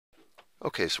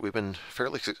Okay, so we've been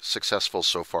fairly successful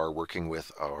so far working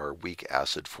with our weak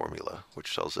acid formula,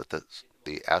 which tells us that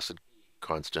the acid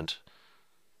constant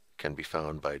can be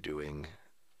found by doing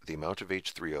the amount of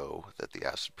H3O that the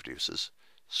acid produces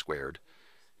squared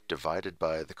divided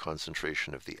by the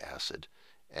concentration of the acid.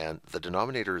 And the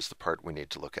denominator is the part we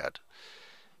need to look at.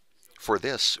 For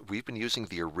this, we've been using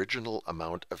the original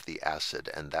amount of the acid,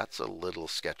 and that's a little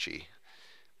sketchy.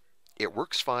 It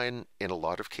works fine in a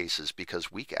lot of cases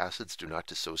because weak acids do not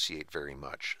dissociate very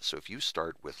much. So if you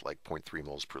start with like 0.3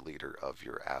 moles per liter of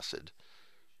your acid,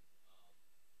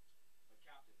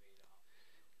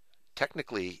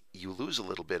 technically you lose a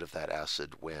little bit of that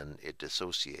acid when it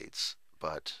dissociates,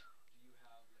 but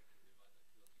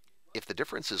if the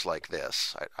difference is like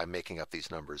this, I'm making up these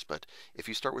numbers, but if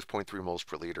you start with 0.3 moles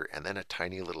per liter and then a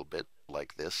tiny little bit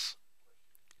like this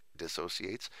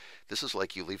dissociates, this is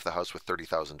like you leave the house with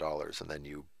 $30,000 and then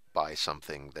you buy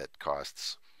something that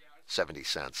costs 70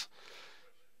 cents.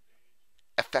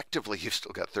 Effectively, you've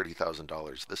still got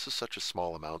 $30,000. This is such a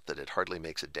small amount that it hardly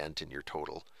makes a dent in your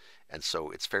total. And so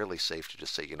it's fairly safe to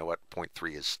just say, you know what,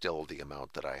 0.3 is still the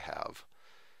amount that I have.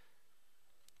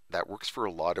 That works for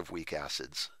a lot of weak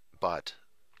acids, but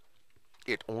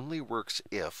it only works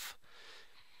if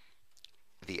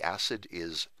the acid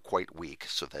is quite weak,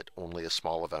 so that only a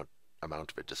small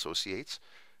amount of it dissociates,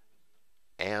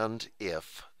 and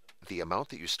if the amount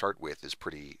that you start with is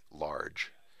pretty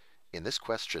large. In this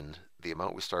question, the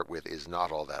amount we start with is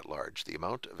not all that large. The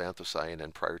amount of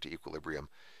anthocyanin prior to equilibrium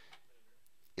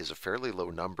is a fairly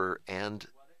low number, and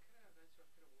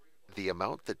the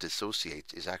amount that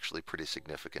dissociates is actually pretty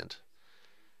significant.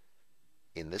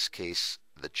 In this case,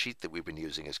 the cheat that we've been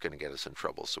using is going to get us in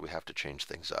trouble, so we have to change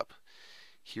things up.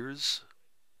 Here's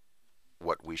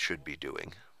what we should be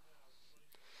doing.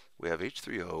 We have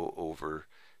H3O over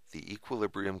the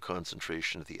equilibrium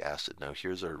concentration of the acid. Now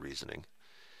here's our reasoning.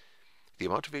 The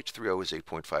amount of H3O is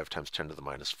 8.5 times 10 to the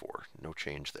minus 4. No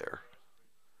change there.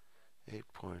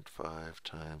 8.5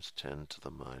 times 10 to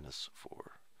the minus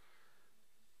 4.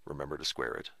 Remember to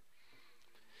square it.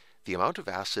 The amount of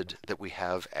acid that we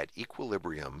have at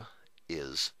equilibrium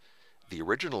is the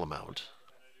original amount,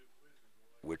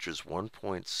 which is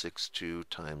 1.62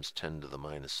 times 10 to the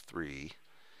minus 3,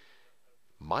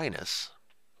 minus,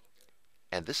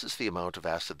 and this is the amount of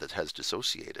acid that has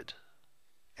dissociated.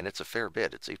 And it's a fair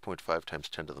bit. It's 8.5 times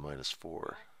 10 to the minus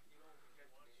 4.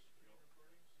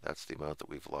 That's the amount that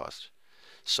we've lost.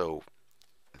 So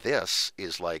this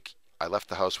is like I left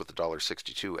the house with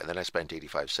 $1.62 and then I spent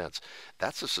 85 cents.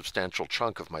 That's a substantial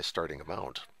chunk of my starting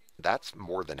amount. That's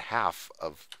more than half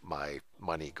of my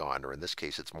money gone, or in this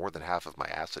case, it's more than half of my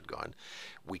acid gone.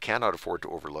 We cannot afford to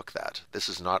overlook that. This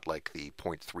is not like the zero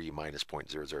point 0.3 minus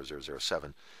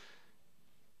 0.00007.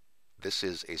 This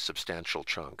is a substantial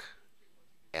chunk,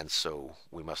 and so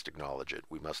we must acknowledge it.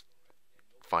 We must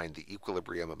find the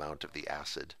equilibrium amount of the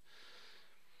acid.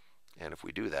 And if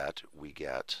we do that, we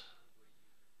get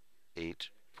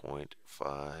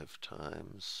 8.5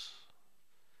 times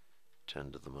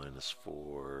 10 to the minus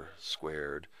 4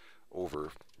 squared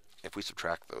over, if we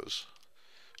subtract those,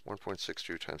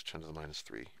 1.62 times 10 to the minus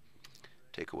 3.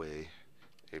 Take away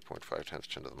 8.5 times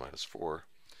 10 to the minus 4.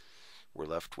 We're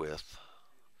left with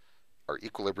our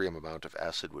equilibrium amount of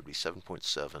acid would be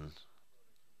 7.7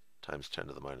 times 10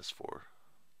 to the minus 4.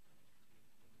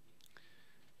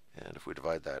 And if we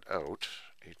divide that out,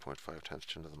 8.5 times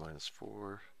 10 to the minus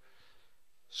 4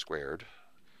 squared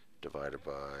divided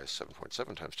by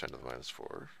 7.7 times 10 to the minus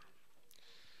 4,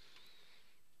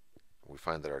 we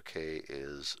find that our K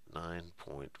is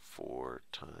 9.4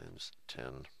 times 10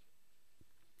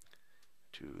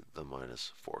 to the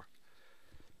minus 4.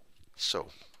 So,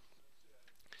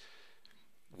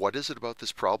 what is it about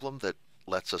this problem that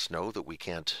lets us know that we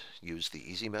can't use the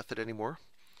easy method anymore?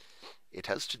 It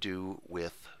has to do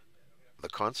with the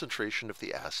concentration of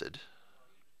the acid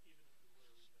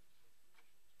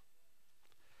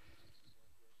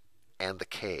and the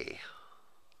K.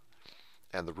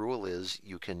 And the rule is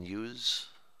you can use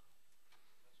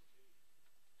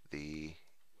the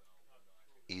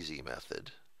easy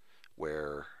method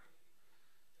where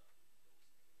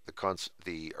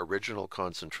the original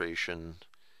concentration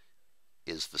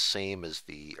is the same as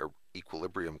the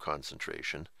equilibrium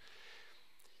concentration.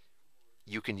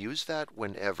 You can use that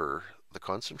whenever the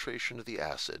concentration of the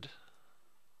acid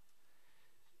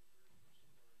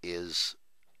is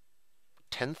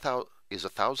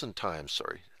 1,000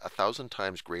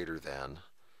 times greater than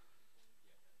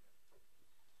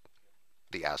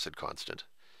the acid constant.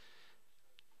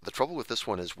 The trouble with this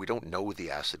one is we don't know the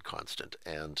acid constant,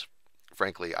 and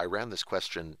frankly, I ran this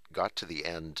question, got to the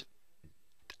end,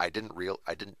 I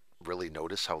didn't really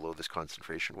notice how low this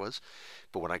concentration was.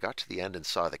 But when I got to the end and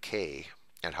saw the K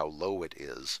and how low it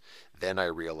is, then I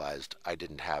realized I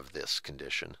didn't have this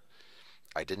condition.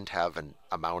 I didn't have an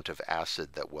amount of acid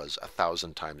that was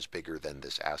 1,000 times bigger than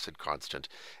this acid constant,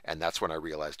 and that's when I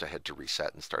realized I had to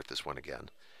reset and start this one again.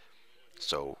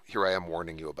 So here I am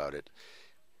warning you about it.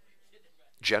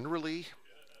 Generally,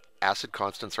 acid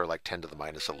constants are like 10 to the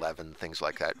minus 11, things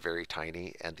like that, very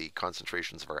tiny, and the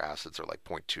concentrations of our acids are like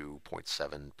 0.2,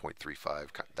 0.7, 0.35,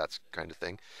 that's kind of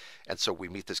thing. And so we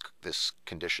meet this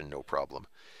condition no problem.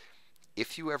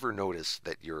 If you ever notice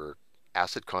that your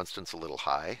acid constant's a little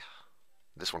high,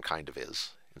 this one kind of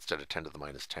is. Instead of 10 to the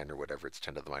minus 10 or whatever, it's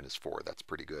 10 to the minus 4. That's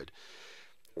pretty good.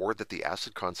 Or that the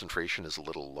acid concentration is a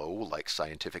little low, like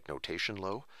scientific notation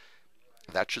low,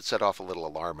 that should set off a little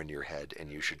alarm in your head,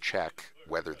 and you should check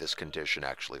whether this condition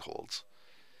actually holds.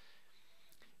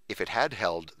 If it had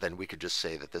held, then we could just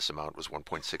say that this amount was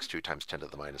 1.62 times 10 to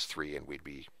the minus 3, and we'd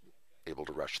be able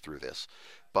to rush through this.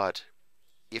 But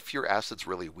if your acid's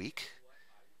really weak,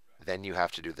 then you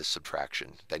have to do this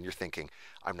subtraction. Then you're thinking,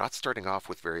 I'm not starting off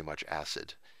with very much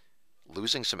acid.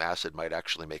 Losing some acid might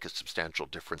actually make a substantial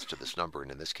difference to this number,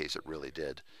 and in this case it really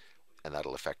did, and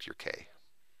that'll affect your K.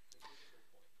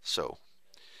 So,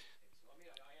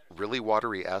 really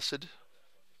watery acid,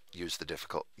 use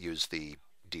the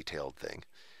detailed thing.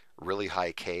 Really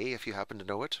high K, if you happen to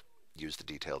know it, use the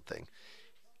detailed thing.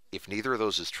 If neither of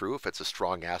those is true, if it's a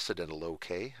strong acid and a low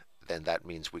K, then that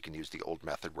means we can use the old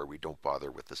method where we don't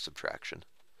bother with the subtraction.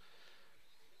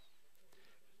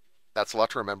 That's a lot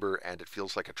to remember, and it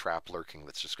feels like a trap lurking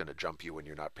that's just going to jump you when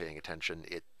you're not paying attention.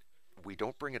 We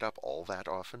don't bring it up all that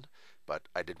often, but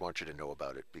I did want you to know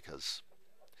about it because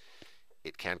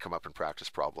it can come up in practice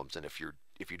problems, and if you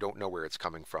don't know where it's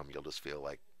coming from, you'll just feel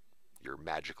like you're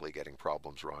magically getting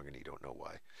problems wrong and you don't know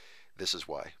why. This is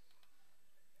why.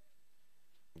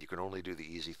 You can only do the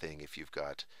easy thing if you've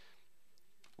got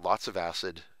lots of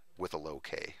acid with a low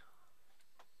K.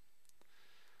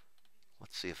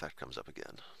 Let's see if that comes up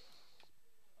again.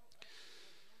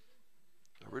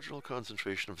 Original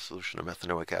concentration of a solution of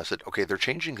methanoic acid. Okay, they're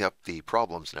changing up the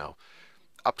problems now.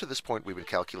 Up to this point, we've been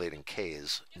calculating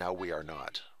Ks. Now we are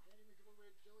not.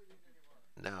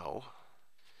 Now,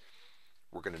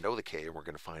 we're going to know the K and we're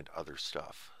going to find other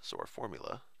stuff. So our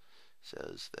formula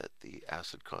says that the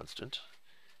acid constant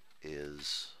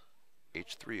is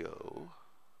H3O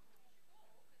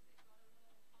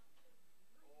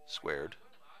squared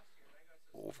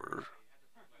over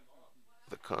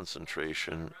the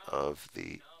concentration of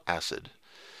the acid.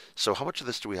 So how much of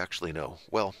this do we actually know?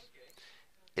 Well,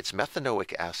 it's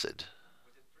methanoic acid,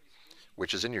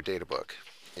 which is in your data book.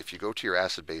 If you go to your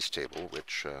acid base table,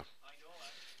 which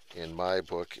in my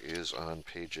book is on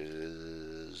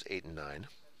pages 8 and 9,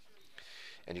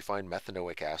 and you find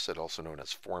methanoic acid, also known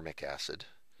as formic acid,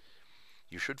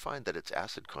 you should find that its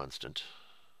acid constant,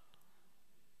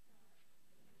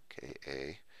 Ka,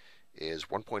 is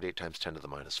 1.8 times 10 to the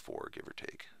minus 4, give or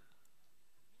take.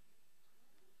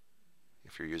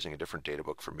 If you're using a different data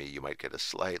book from me, you might get a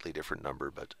slightly different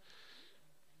number, but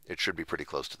it should be pretty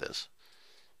close to this.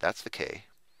 That's the K.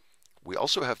 We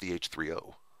also have the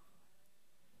H3O.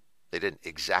 They didn't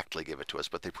exactly give it to us,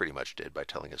 but they pretty much did by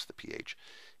telling us the pH.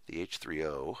 The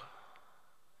H3O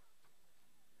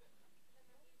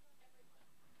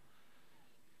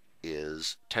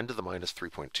is 10 to the minus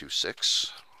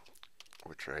 3.26,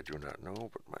 which I do not know,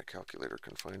 but my calculator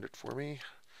can find it for me.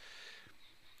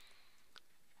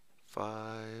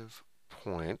 5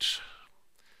 point.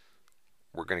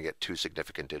 We're going to get two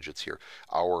significant digits here.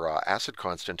 Our acid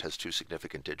constant has two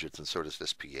significant digits, and so does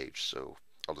this pH, so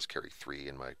I'll just carry 3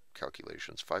 in my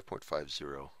calculations.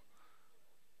 5.50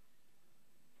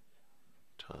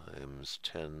 times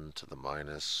 10 to the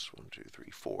minus 1, 2,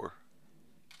 3, 4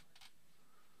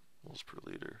 moles per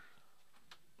liter.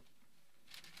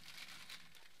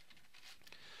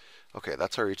 Okay,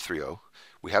 that's our H3O.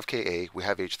 We have Ka, we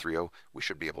have H3O. We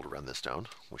should be able to run this down.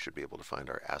 We should be able to find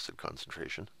our acid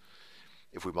concentration.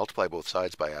 If we multiply both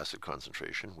sides by acid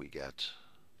concentration, we get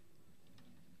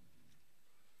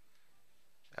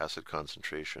acid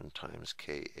concentration times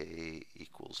Ka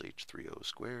equals H3O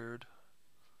squared.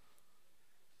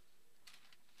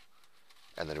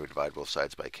 And then we divide both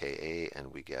sides by Ka,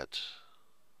 and we get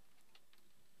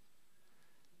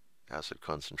acid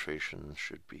concentration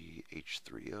should be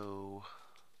H3O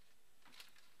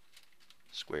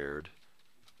squared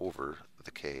over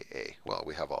the Ka. Well,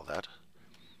 we have all that.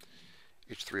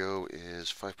 H3O is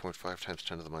 5.5 times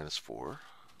 10 to the minus 4.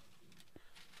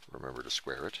 Remember to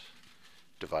square it.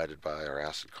 Divided by our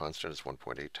acid constant is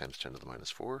 1.8 times 10 to the minus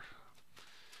 4.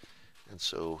 And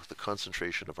so the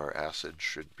concentration of our acid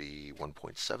should be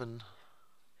 1.7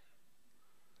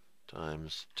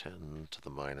 times 10 to the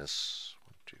minus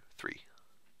 3.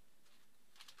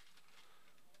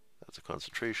 That's a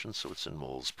concentration, so it's in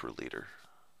moles per liter.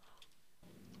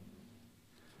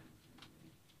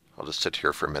 I'll just sit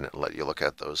here for a minute and let you look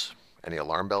at those. Any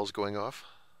alarm bells going off?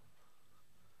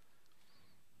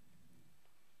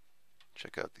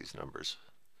 Check out these numbers.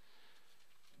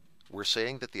 We're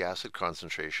saying that the acid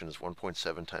concentration is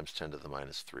 1.7 times 10 to the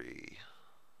minus 3.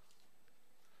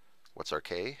 What's our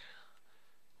K?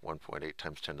 1.8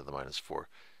 times 10 to the minus 4.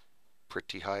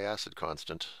 Pretty high acid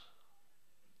constant.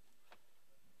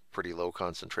 Pretty low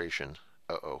concentration.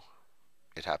 Uh-oh.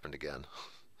 It happened again.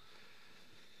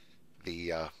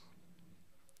 The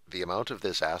amount of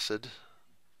this acid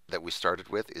that we started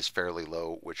with is fairly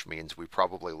low, which means we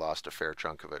probably lost a fair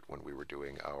chunk of it when we were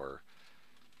doing our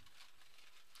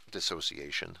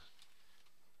dissociation,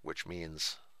 which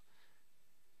means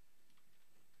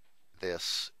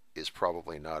this is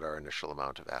probably not our initial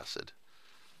amount of acid.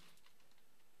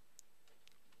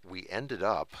 We ended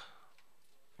up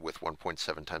with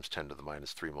 1.7 times 10 to the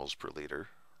minus 3 moles per liter.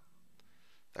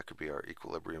 That could be our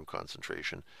equilibrium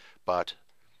concentration, but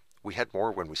we had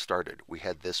more when we started. We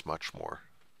had this much more.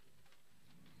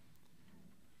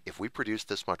 If we produced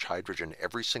this much hydrogen,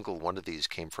 every single one of these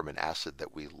came from an acid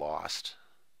that we lost.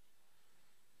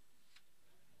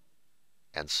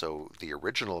 And so the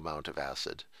original amount of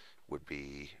acid would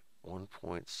be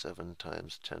 1.7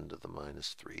 times 10 to the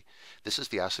minus 3. This is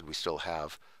the acid we still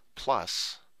have,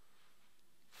 plus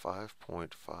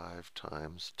 5.5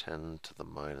 times 10 to the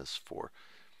minus 4.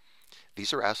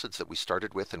 These are acids that we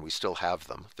started with and we still have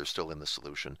them. They're still in the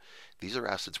solution. These are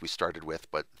acids we started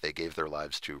with, but they gave their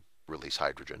lives to release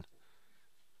hydrogen.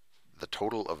 The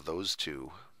total of those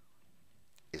two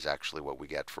is actually what we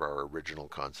get for our original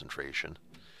concentration.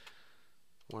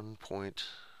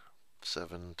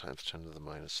 1.7 times 10 to the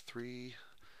minus 3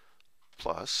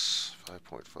 plus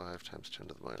 5.5 times 10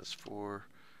 to the minus 4.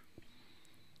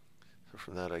 So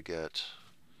from that I get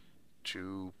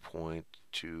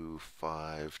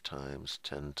 2.25 times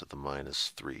 10 to the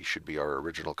minus 3 should be our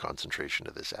original concentration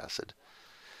of this acid.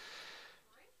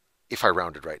 If I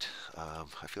rounded right. I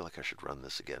feel like I should run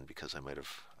this again because I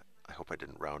hope I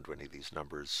didn't round any of these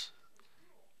numbers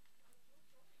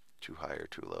too high or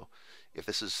too low. If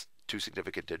this is two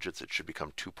significant digits, it should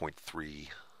become 2.3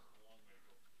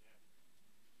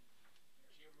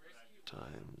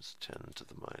 times 10 to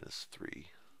the minus 3.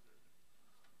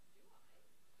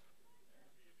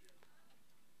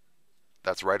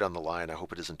 That's right on the line. I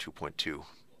hope it isn't 2.2,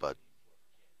 but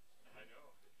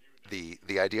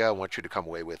the idea I want you to come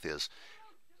away with is,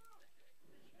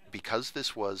 because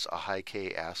this was a high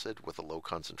K acid with a low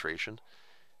concentration,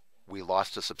 we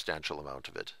lost a substantial amount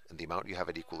of it. And the amount you have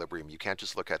at equilibrium, you can't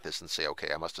just look at this and say,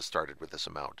 okay, I must have started with this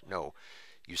amount. No,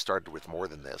 you started with more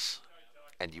than this,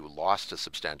 and you lost a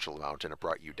substantial amount, and it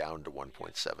brought you down to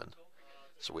 1.7.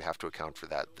 So we have to account for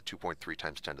that. The 2.3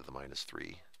 times 10 to the minus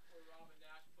 3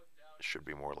 should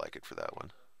be more like it for that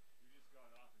one.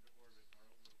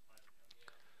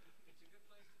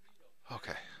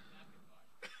 Okay.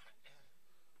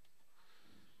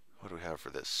 What do we have for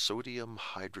this? Sodium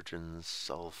hydrogen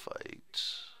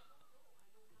sulfite.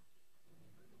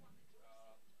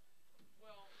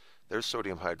 There's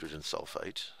sodium hydrogen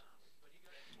sulfite.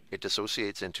 It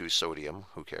dissociates into sodium,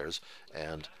 who cares,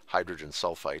 and hydrogen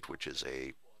sulfite, which is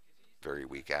a very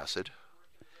weak acid.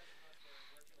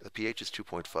 The pH is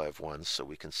 2.51, so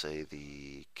we can say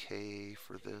the K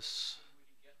for this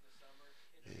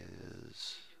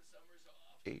is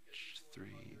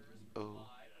H3O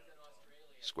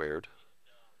squared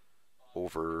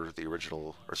over the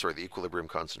the equilibrium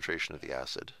concentration of the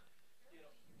acid,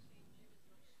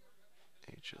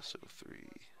 HSO3.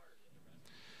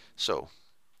 So,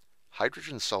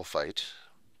 hydrogen sulfite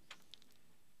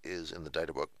is in the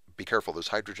data book. Be careful, there's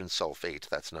hydrogen sulfate.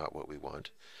 That's not what we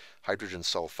want. Hydrogen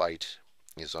sulfite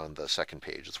is on the second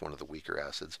page. It's one of the weaker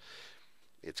acids.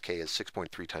 Its K is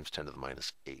 6.3 times 10 to the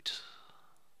minus 8.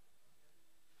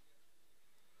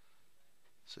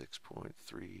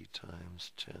 6.3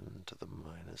 times 10 to the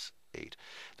minus 8.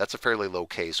 That's a fairly low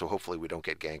K, so hopefully we don't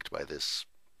get ganked by this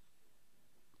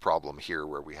problem here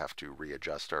where we have to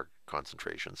readjust our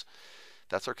concentrations.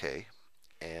 That's our K.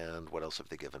 And what else have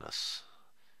they given us?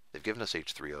 They've given us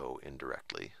H3O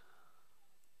indirectly,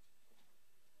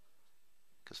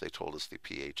 because they told us the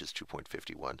pH is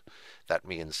 2.51. That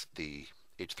means the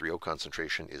H3O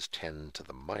concentration is 10 to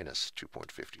the minus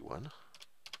 2.51,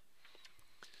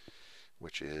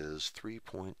 which is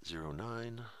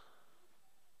 3.09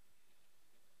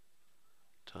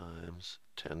 times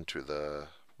 10 to the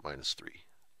minus 3.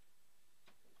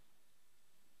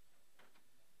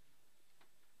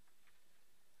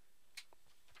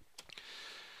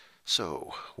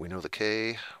 So we know the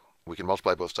K. We can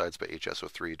multiply both sides by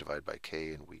HSO3, divide by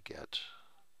K, and we get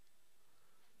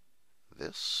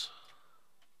this.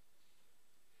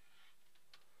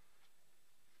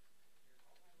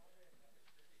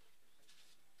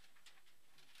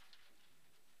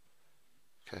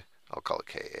 Okay, I'll call it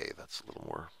Ka. That's a little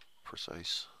more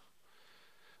precise.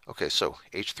 Okay, so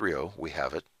H3O, we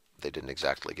have it. They didn't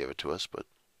exactly give it to us, but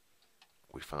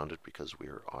we found it because we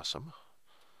are awesome.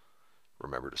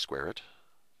 Remember to square it.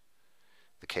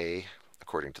 The K,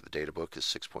 according to the data book, is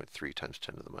 6.3 times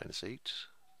 10 to the minus 8.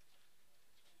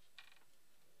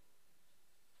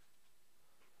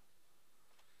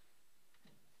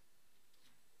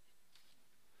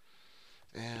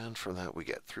 And from that we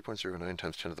get 3.09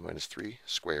 times 10 to the minus 3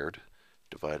 squared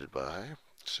divided by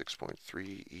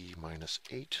 6.3 e minus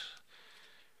 8.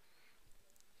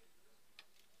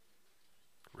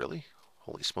 Really?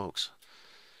 Holy smokes.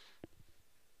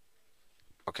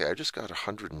 Okay, I just got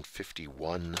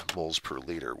 151 moles per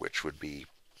liter, which would be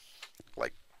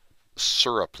like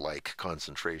syrup-like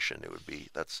concentration. It would be,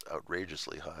 that's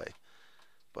outrageously high.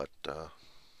 But I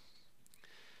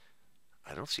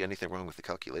don't see anything wrong with the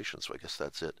calculation, so I guess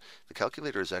that's it. The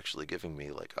calculator is actually giving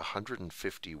me like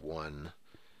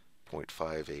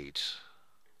 151.58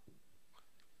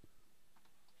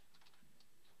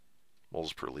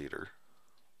 moles per liter.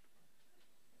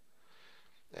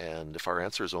 And if our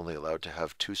answer is only allowed to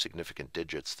have 2 significant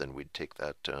digits, then we'd take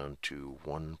that down to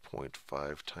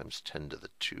 1.5 times 10 to the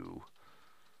 2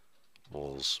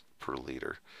 moles per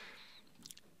liter.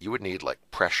 You would need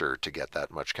like pressure to get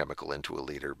that much chemical into a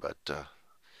liter, but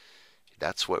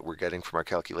that's what we're getting from our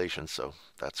calculations, so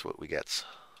that's what we get.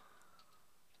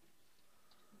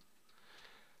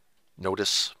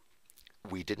 Notice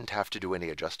we didn't have to do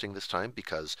any adjusting this time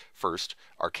because, first,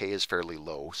 our K is fairly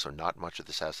low, so not much of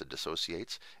this acid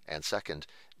dissociates, and second,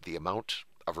 the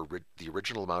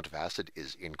original amount of acid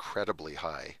is incredibly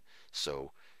high.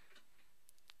 So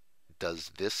does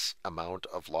this amount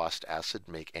of lost acid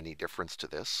make any difference to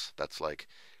this? That's like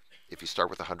if you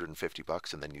start with 150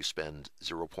 bucks and then you spend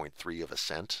 0.3 of a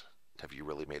cent, have you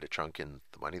really made a chunk in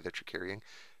the money that you're carrying?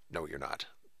 No, you're not.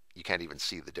 You can't even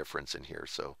see the difference in here,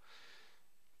 so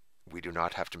we do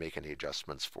not have to make any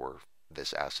adjustments for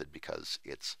this acid because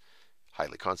it's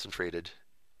highly concentrated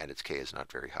and its K is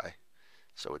not very high.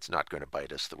 So it's not going to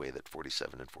bite us the way that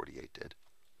 47 and 48 did.